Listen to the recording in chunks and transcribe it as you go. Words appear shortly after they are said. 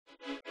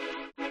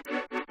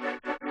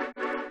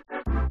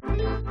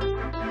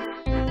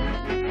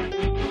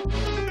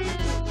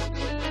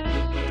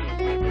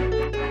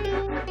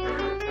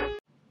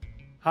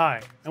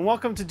Hi, and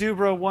welcome to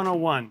Dubro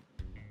 101.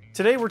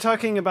 Today we're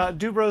talking about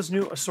Dubro's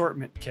new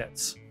assortment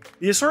kits.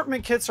 The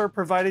assortment kits are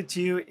provided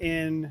to you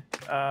in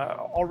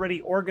already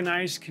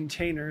organized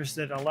containers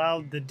that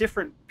allow the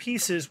different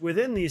pieces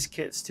within these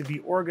kits to be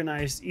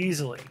organized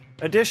easily.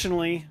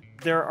 Additionally,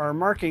 there are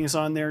markings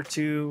on there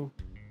to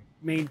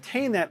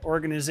maintain that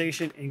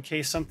organization in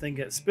case something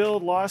gets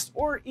spilled, lost,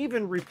 or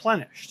even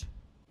replenished.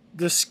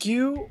 The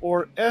SKU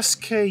or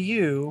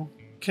SKU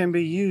can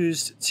be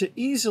used to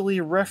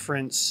easily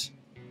reference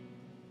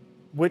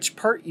which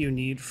part you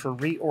need for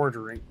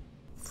reordering.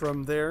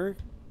 From there,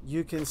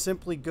 you can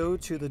simply go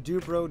to the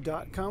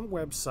DU-BRO.com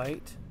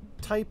website,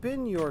 type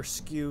in your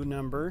SKU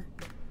number,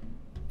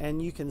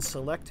 and you can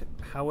select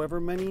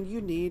however many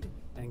you need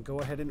and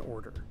go ahead and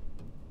order.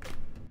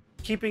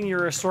 Keeping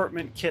your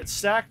assortment kit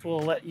stacked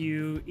will let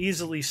you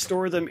easily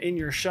store them in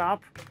your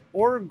shop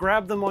or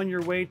grab them on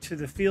your way to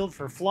the field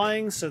for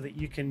flying so that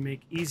you can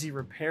make easy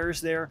repairs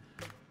there.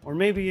 Or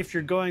maybe if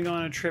you're going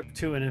on a trip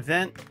to an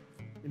event,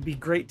 it'd be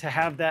great to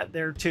have that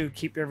there too.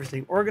 Keep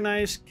everything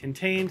organized,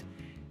 contained,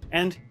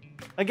 and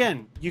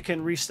again, you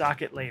can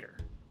restock it later.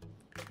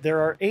 There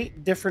are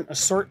 8 different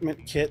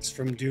assortment kits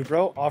from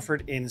Dubro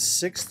offered in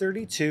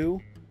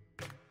 632,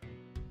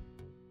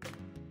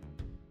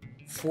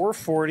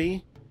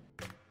 440,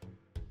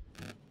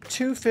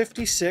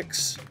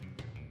 256,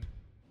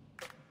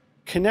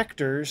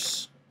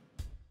 connectors,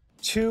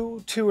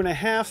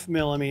 2.5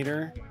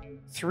 millimeter,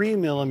 3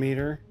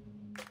 millimeter,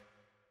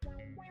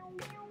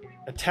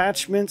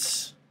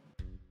 attachments,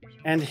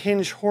 and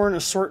hinge horn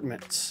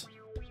assortments.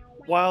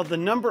 While the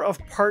number of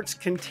parts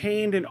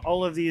contained in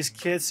all of these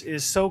kits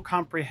is so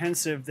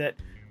comprehensive that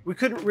we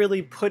couldn't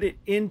really put it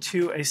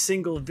into a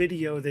single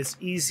video that's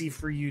easy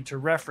for you to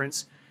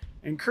reference,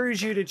 I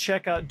encourage you to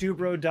check out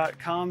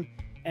Dubro.com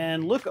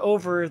and look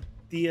over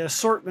the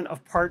assortment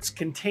of parts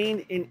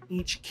contained in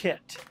each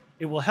kit.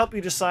 It will help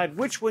you decide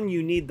which one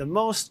you need the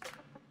most,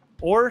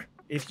 or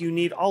if you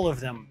need all of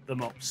them the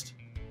most.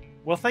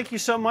 Well, thank you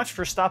so much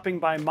for stopping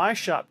by my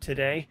shop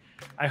today.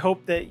 I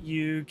hope that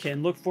you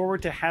can look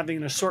forward to having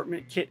an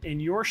assortment kit in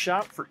your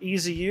shop for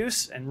easy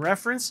use and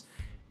reference,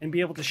 and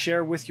be able to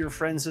share with your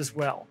friends as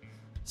well.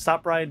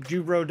 Stop by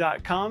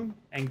Dubro.com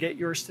and get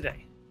yours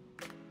today.